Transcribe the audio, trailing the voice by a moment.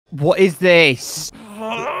What is this?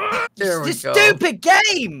 There we This go. stupid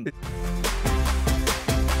game!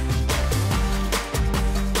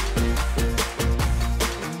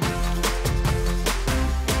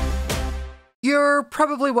 You're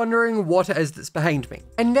probably wondering what it is that's behind me.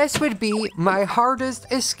 And this would be my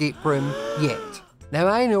hardest escape room yet. Now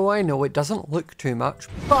I know it doesn't look too much,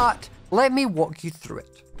 but let me walk you through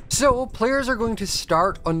it. So players are going to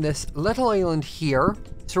start on this little island here,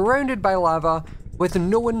 surrounded by lava with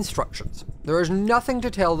no instructions. There is nothing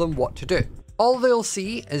to tell them what to do. All they'll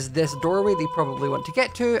see is this doorway they probably want to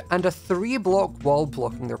get to and a 3-block wall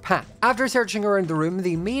blocking their path. After searching around the room,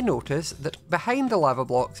 they may notice that behind the lava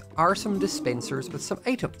blocks are some dispensers with some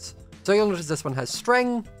items. So you'll notice this one has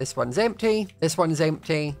string, this one's empty,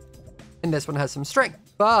 and this one has some string.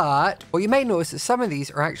 But what you might notice is some of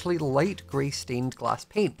these are actually light grey stained glass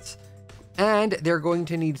paints. And they're going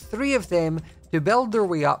to need 3 of them to build their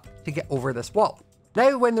way up to get over this wall.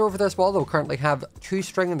 Now, when they're over this wall, they'll currently have 2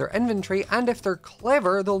 string in their inventory, and if they're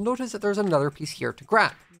clever, they'll notice that there's another piece here to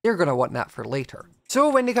grab. They're going to want that for later. So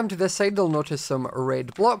when they come to this side, they'll notice some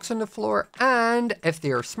red blocks on the floor, and if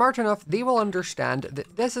they are smart enough, they will understand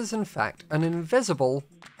that this is in fact an invisible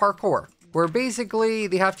parkour, where basically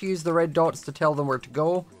they have to use the red dots to tell them where to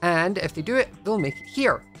go, and if they do it, they'll make it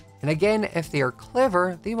here. And again, if they are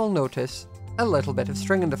clever, they will notice a little bit of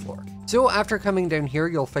string on the floor. So after coming down here,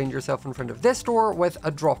 you'll find yourself in front of this door with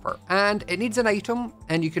a dropper, and it needs an item,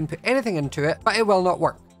 and you can put anything into it, but it will not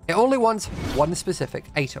work. It only wants one specific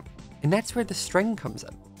item, and that's where the string comes in.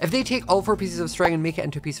 If they take all 4 pieces of string and make it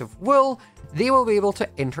into a piece of wool, they will be able to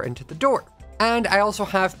enter into the door. And I also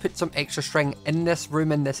have put some extra string in this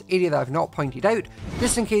room, in this area that I've not pointed out,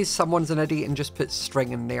 just in case someone's an idiot and just puts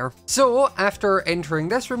string in there. So after entering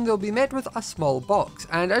this room, they'll be met with a small box.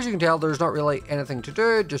 And as you can tell, there's not really anything to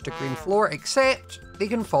do, just a green floor, except they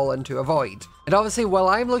can fall into a void. And obviously, while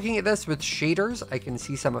I'm looking at this with shaders, I can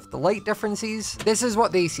see some of the light differences. This is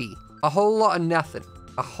what they see. A whole lot of nothing.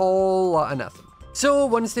 A whole lot of nothing. So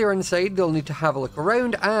once they're inside, they'll need to have a look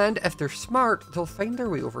around, and if they're smart, they'll find their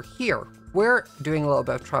way over here, where doing a little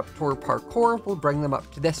bit of trapdoor parkour will bring them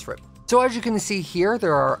up to this room. So as you can see here,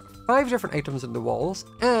 there are 5 different items in the walls,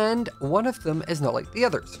 and one of them is not like the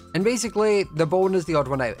others. And basically, the bone is the odd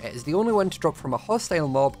one out. It is the only one to drop from a hostile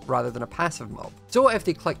mob rather than a passive mob. So if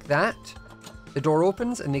they click that, the door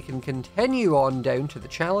opens and they can continue on down to the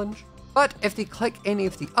challenge. But if they click any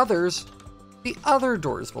of the others, the other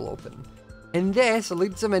doors will open. And this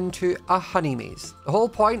leads them into a honey maze. The whole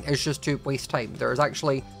point is just to waste time. There is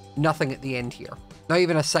actually nothing at the end here. Not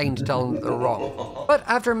even a sign to tell them that they're wrong. But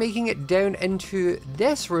after making it down into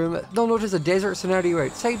this room, they'll notice a desert scenario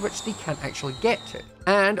outside which they can't actually get to.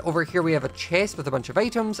 And over here we have a chest with a bunch of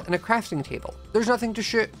items and a crafting table. There's nothing to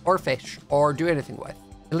shoot or fish or do anything with.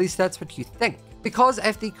 At least that's what you think. Because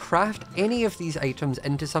if they craft any of these items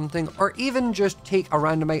into something, or even just take a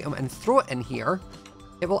random item and throw it in here,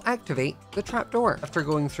 it will activate the trapdoor. After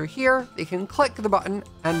going through here, they can click the button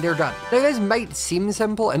and they're done. Now this might seem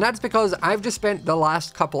simple, and that's because I've just spent the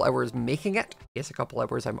last couple hours making it. Yes, a couple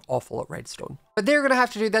hours, I'm awful at redstone. But they're gonna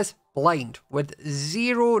have to do this blind, with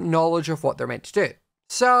 0 knowledge of what they're meant to do.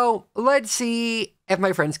 So let's see if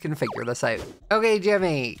my friends can figure this out. Okay,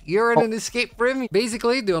 Jimmy, you're in an escape room.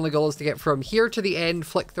 Basically, the only goal is to get from here to the end,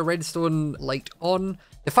 flick the redstone light on.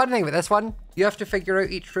 The fun thing about this one, you have to figure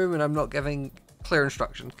out each room, and I'm not giving clear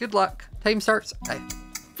instructions. Good luck. Time starts.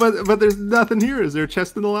 But there's nothing here. Is there a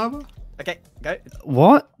chest in the lava? Okay, go.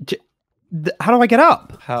 What? How do I get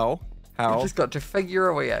up? How? You just got to figure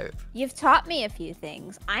a way out. You've taught me a few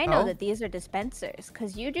things. I know Oh? that these are dispensers,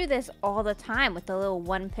 because you do this all the time with the little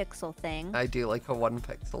 1 pixel thing. I do like a 1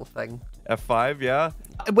 pixel thing. F5, yeah.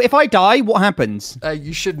 If I die, what happens?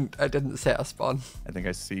 You shouldn't. I didn't set a spawn. I think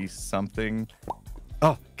I see something.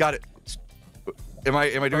 Oh, got it. Am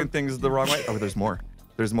I doing things the wrong way? Oh, there's more.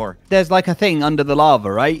 There's more. There's like a thing under the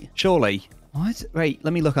lava, right? Surely. What? Wait,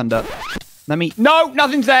 let me look under. No,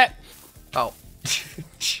 nothing's there. Oh.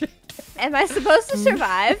 Am I supposed to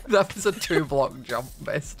survive? That was a 2-block jump,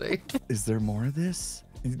 bestie. Is there more of this?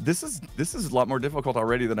 This is a lot more difficult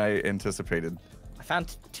already than I anticipated. I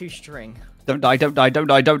found 2 string. Don't die, don't die, don't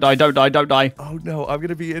die, don't die, don't die, don't die. Oh no, I'm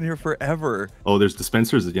gonna be in here forever. Oh, there's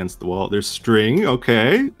dispensers against the wall. There's string.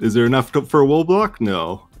 Okay. Is there enough for a wool block?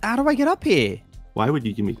 No. How do I get up here? Why would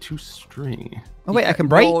you give me 2 string? Oh wait, I can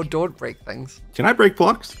break? No, don't break things. Can I break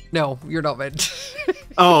blocks? No, you're not meant.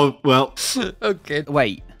 Oh, well. Okay.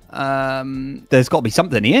 Wait, there's got to be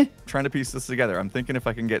something here. Trying to piece this together. I'm thinking if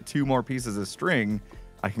I can get 2 more pieces of string,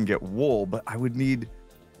 I can get wool, but I would need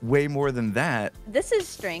way more than that. This is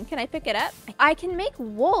string. Can I pick it up? I can make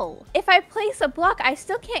wool. If I place a block, I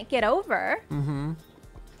still can't get over.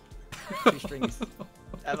 Two strings.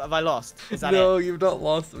 Have I lost? Is that No, it? you've not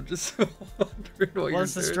lost. I'm just wondering what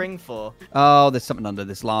What's you're the doing. string for? Oh, there's something under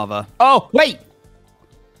this lava. Oh, wait.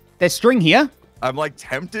 There's string here. I'm like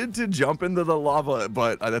tempted to jump into the lava,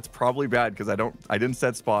 but that's probably bad because I didn't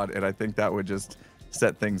set spawn, and I think that would just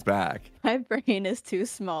set things back. My brain is too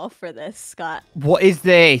small for this, Scott. What is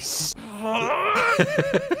this?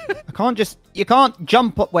 You can't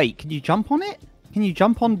jump. Wait, can you jump on it? Can you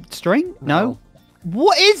jump on string? No.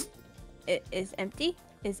 What is? It is empty.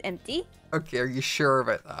 Is empty. Okay, are you sure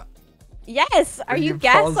about that? Yes. Are you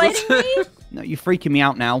positive? gaslighting me? No, you're freaking me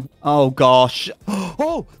out now. Oh, gosh.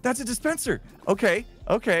 Oh, that's a dispenser. Okay,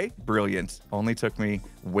 okay. Brilliant. Only took me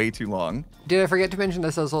way too long. Did I forget to mention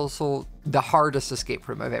this is also the hardest escape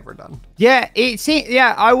room I've ever done? Yeah,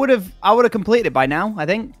 yeah, I would have completed it by now, I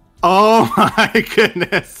think. Oh my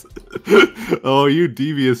goodness. Oh, you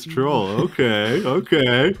devious troll. Okay,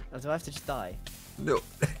 okay. Oh, do I have to just die? No.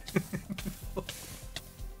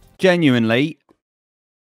 Genuinely,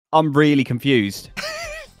 I'm really confused.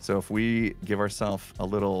 So if we give ourselves a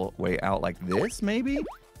little way out like this, maybe?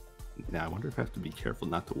 Now, I wonder if I have to be careful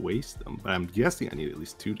not to waste them, but I'm guessing I need at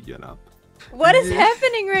least 2 to get up. What is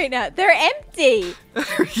happening right now? They're empty.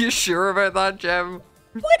 Are you sure about that, Gem?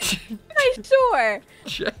 What? Am I sure?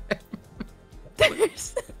 Gem.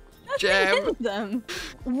 There's nothing Gem. in them.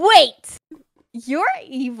 Wait. You're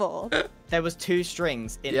evil. There was 2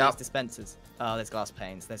 strings in Yep. these dispensers. Oh, there's glass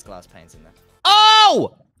panes. There's glass panes in there.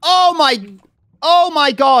 Oh! Oh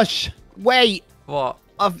my gosh! Wait, What?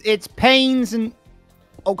 it's pains and...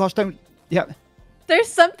 Oh gosh, don't... Yeah. There's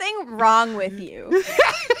something wrong with you.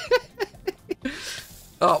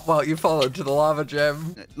 Oh, well, you followed to the lava,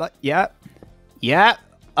 Gem. Like, yeah. Yeah.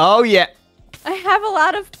 Oh, yeah. I have a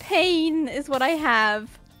lot of pain is what I have.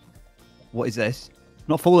 What is this?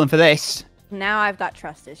 Not falling for this. Now I've got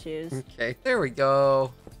trust issues. Okay, there we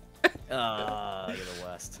go. Oh, you're the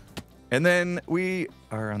worst. And then we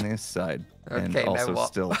are on this side. And Okay, now also what?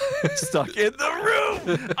 still stuck in the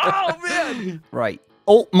room. Oh, man. Right.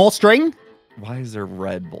 Oh, more string? Why is there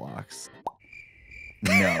red blocks?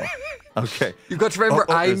 No. Okay. You've got to remember,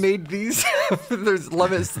 Oh, I there's- made these. There's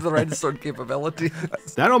limits to the redstone capability.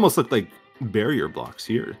 That almost looked like barrier blocks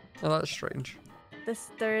here. Oh, that's strange.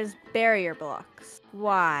 There's barrier blocks.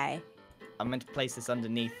 Why? I'm meant to place this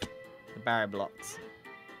underneath the barrier blocks.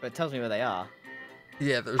 But it tells me where they are.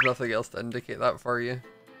 Yeah, there's nothing else to indicate that for you.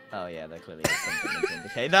 Oh, yeah, there clearly is something to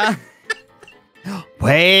indicate that.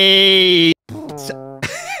 Wait.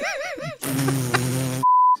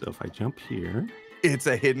 So if I jump here, It's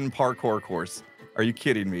a hidden parkour course. Are you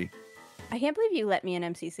kidding me? I can't believe you let me in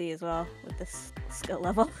MCC as well with this skill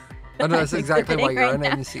level. I know that's I'm exactly why exhibiting you're right in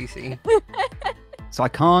now. MCC. So I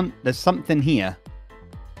can't... There's something here.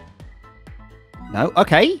 No?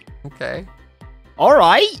 Okay. Okay. All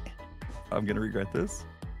right. I'm gonna regret this.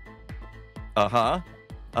 Uh-huh.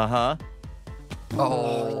 Uh-huh.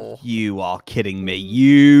 Oh. You are kidding me.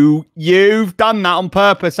 You've done that on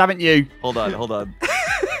purpose, haven't you? Hold on, hold on.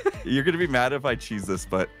 You're gonna be mad if I cheese this,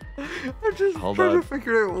 but I'm just Hold trying on. to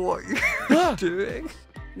figure out what you're doing.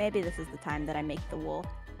 Maybe this is the time that I make the wool.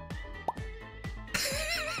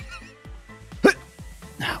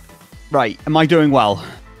 Right. Am I doing well?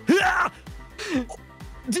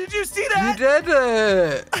 did you see You that? did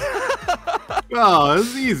it! oh,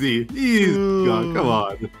 it's easy. Easy. God, come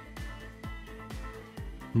on.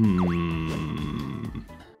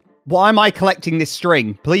 Why am I collecting this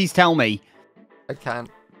string? Please tell me. I can't.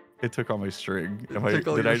 It took all my string. took all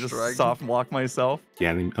Did your I just string. soft lock myself?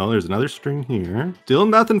 Oh, there's another string here. Still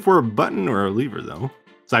nothing for a button or a lever, though.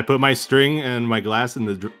 So I put my string and my glass in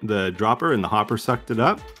the dropper, and the hopper sucked it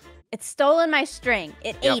up. It's stolen my string.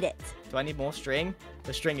 It Yep. ate it. Do I need more string?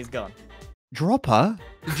 The string is gone. Dropper?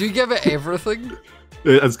 Did you give it everything?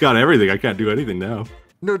 It's got everything. I can't do anything now.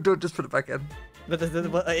 No, don't just put it back in. But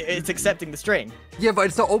it's accepting the string. Yeah, but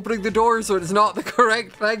it's not opening the door, so it's not the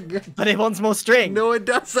correct thing. But it wants more string. No, it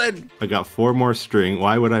doesn't. I got 4 more string.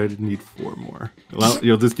 Why would I need 4 more? Well,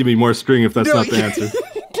 you'll just give me more string if that's No, not the answer.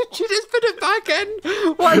 Did you just put it back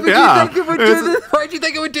in? Why would Yeah, you think it would do it's- this? Why do you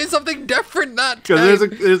think it would do something different that time?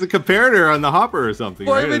 Because there's a comparator on the hopper or something,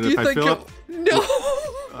 Why right? would And you if I think fill it? up- No.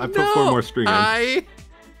 I put 4 more string in. I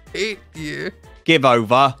hate you. Give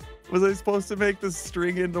over. Was I supposed to make the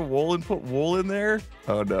string into wool and put wool in there?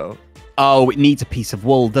 Oh no. Oh, it needs a piece of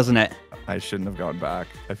wool, doesn't it? I shouldn't have gone back.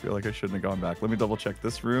 I feel like I shouldn't have gone back. Let me double check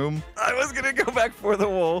this room. I was gonna go back for the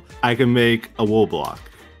wool. I can make a wool block.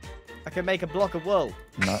 I can make a block of wool.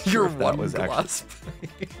 Not sure You're if that one was actually. glass.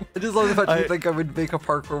 I just love the fact you I- think I would make a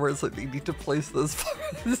parkour where it's like they need to place this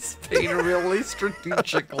pane really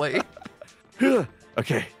strategically.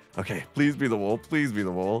 Okay, okay. Please be the wool. Please be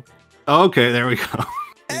the wool. Okay, there we go.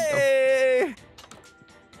 Hey!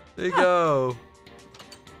 There you go.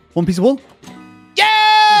 One piece of wool.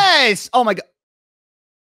 Yes! Oh my god.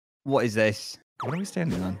 What is this? What are we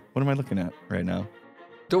standing on? What am I looking at right now?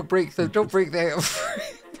 Don't break the.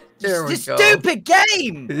 There we This go. stupid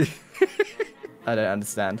game! I don't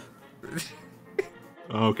understand.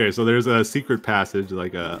 Okay, so there's a secret passage,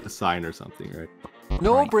 like a sign or something, right?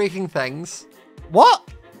 No breaking things. What?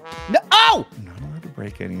 No. Oh! I'm not allowed to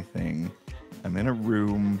break anything. I'm in a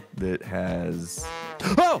room that has.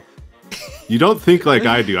 Oh! You don't think like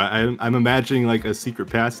I do. I'm imagining like a secret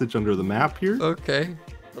passage under the map here. Okay.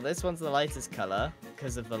 Well, this one's the lightest color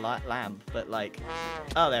because of the light lamp, but like,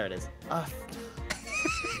 oh, there it is. Oh,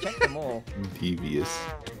 check them all. Devious.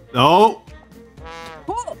 Oh!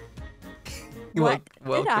 Oh, You What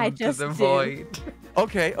welcome did I to just the do? void.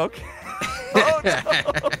 Okay, okay. Oh, no.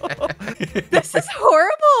 this is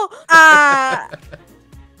horrible. I'm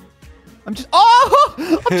just.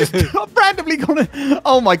 Oh! I'm just I'm randomly gonna.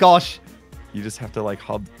 Oh my gosh. You just have to like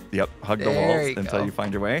hug the There walls you until go. you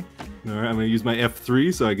find your way. All right, I'm gonna use my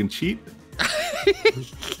F3 so I can cheat.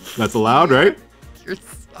 That's allowed, right? You're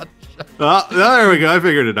such a... Oh, there we go. I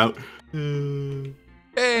figured it out.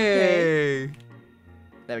 Hey.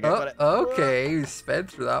 There we go. Got it. Okay, you sped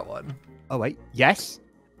through that one. Oh wait. Yes.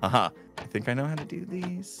 Uh-huh. I think I know how to do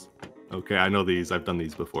these. Okay, I know these. I've done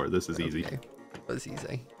these before. This is easy. Okay. That's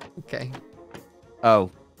easy. Okay.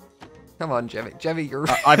 Oh. Come on, Jimmy. Jimmy, you're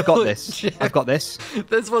I've got this. Jimmy. I've got this.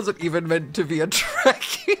 This wasn't even meant to be a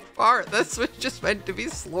tricky part. This was just meant to be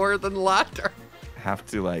slower than ladder. Have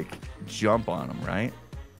to like jump on them, right?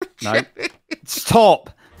 No.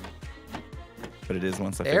 Stop. But it is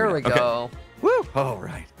once I There we figure it out. go. Okay. Woo! All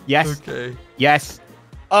right. Yes. Okay. Yes.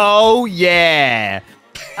 Oh yeah.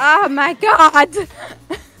 Oh my god.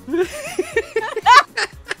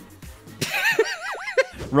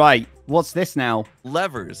 Right. What's this now?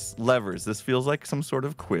 Levers. Levers. This feels like some sort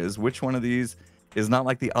of quiz. Which one of these is not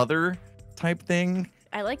like the other type thing?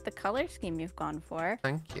 I like the color scheme you've gone for.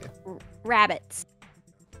 Thank you. Rabbits.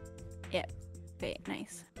 Yep. Very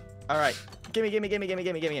nice. All right. Gimme.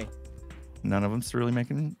 None of them's really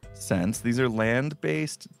making sense. These are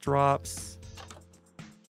land-based drops.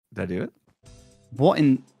 Did I do it? What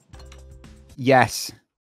in? Yes.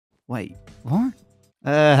 Wait. What?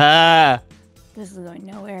 Uh-huh. This is going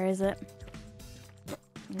nowhere, is it?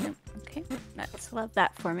 Nope. Okay. Let's love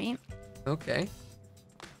that for me. Okay.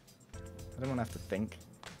 I don't want to have to think.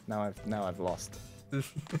 Now I've lost.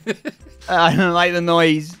 I don't like the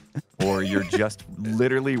noise. Or you're just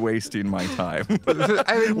literally wasting my time.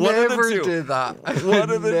 I would One of the never two. do that. I would One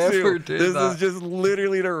of the never two. do This that. is just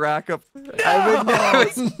literally to rack up. I would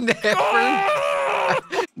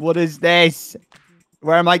never. What is this?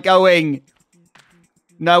 Where am I going?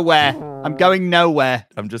 Nowhere. I'm going nowhere.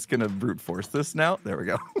 I'm just gonna brute force this now. There we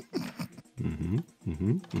go.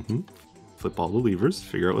 Flip all the levers,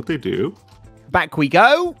 figure out what they do. Back we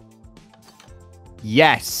go.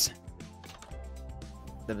 Yes.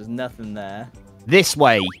 There was nothing there. This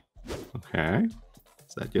way. Okay.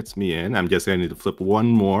 So that gets me in. I'm guessing I need to flip one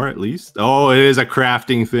more at least. Oh, it is a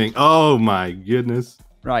crafting thing. Oh my goodness.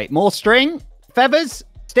 Right. More string. Feathers.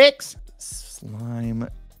 Sticks. Slime.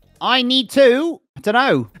 I need to. I don't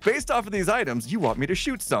know. Based off of these items, you want me to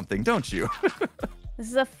shoot something, don't you? This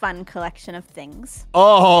is a fun collection of things.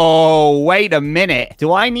 Oh, wait a minute.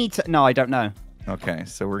 Do I need to? No, I don't know. Okay,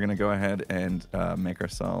 so we're gonna go ahead and make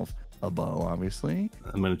ourselves a bow, obviously.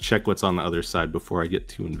 I'm gonna check what's on the other side before I get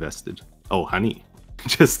too invested. Oh, honey.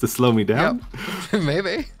 Just to slow me down? Yep.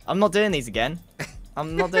 Maybe. I'm not doing these again.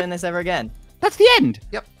 I'm not doing this ever again. That's the end.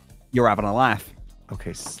 Yep. You're having a laugh.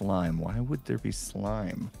 Okay, slime. Why would there be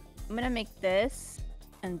slime? I'm gonna make this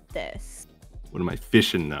and this. What am I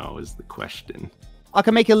fishing now is the question. I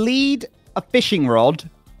can make a lead, a fishing rod,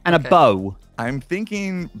 and Okay. a bow. I'm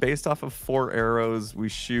thinking based off of 4 arrows, we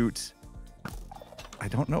shoot. I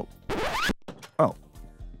don't know. Oh.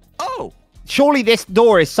 Oh! Surely this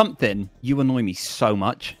door is something. You annoy me so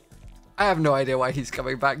much. I have no idea why he's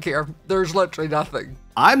coming back here. There's literally nothing.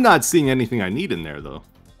 I'm not seeing anything I need in there though.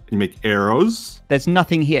 You make arrows. There's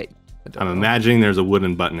nothing here. I'm imagining there's a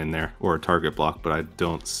wooden button in there or a target block, but I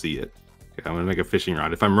don't see it. Okay, I'm gonna make a fishing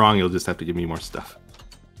rod. If I'm wrong, you'll just have to give me more stuff.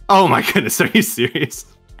 Oh my goodness, are you serious?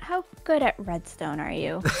 How good at redstone are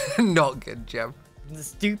you? Not good, Jim. This is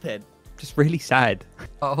stupid. Just really sad.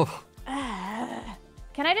 Oh,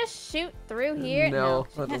 Can I just shoot through here? no,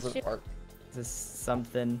 that can't doesn't shoot. work. There's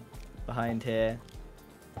something behind here.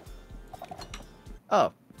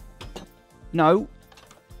 Oh, No.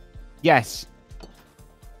 Yes.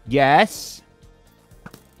 Yes.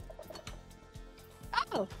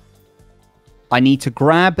 Oh, I need to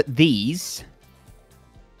grab these.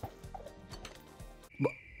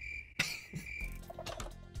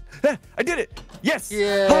 I did it. Yes.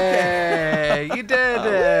 Yeah, Okay. you did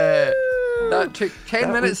it. That took 10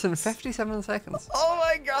 That minutes was- and 57 seconds. Oh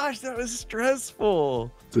my gosh, that was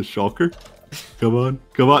stressful. It's a shulker. Come on.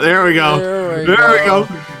 Come on. There we go. There we There we go.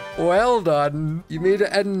 go. Well done. You made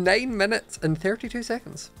it in 9 minutes and 32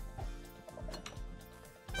 seconds.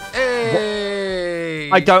 Hey!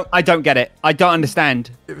 I don't get it. I don't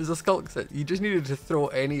understand. It was a skulk set. You just needed to throw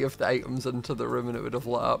any of the items into the room and it would have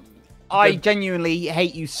lit up. I genuinely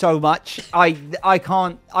hate you so much. I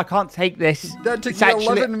can't take this. That took It's you actually-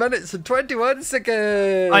 11 minutes and 21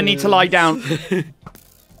 seconds. I need to lie down.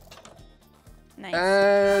 Nice.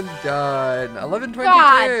 And done. 11:22.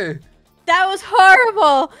 God. That was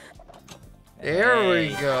horrible. There we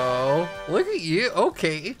Hey. go. Look at you.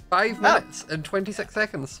 Okay. 5 minutes and 26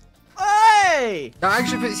 seconds. Hey! That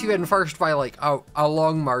actually puts you in first by like a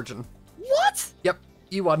long margin. What? Yep.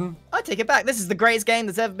 You won. I take it back. This is the greatest game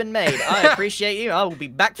that's ever been made. I appreciate you. I will be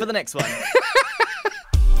back for the next one.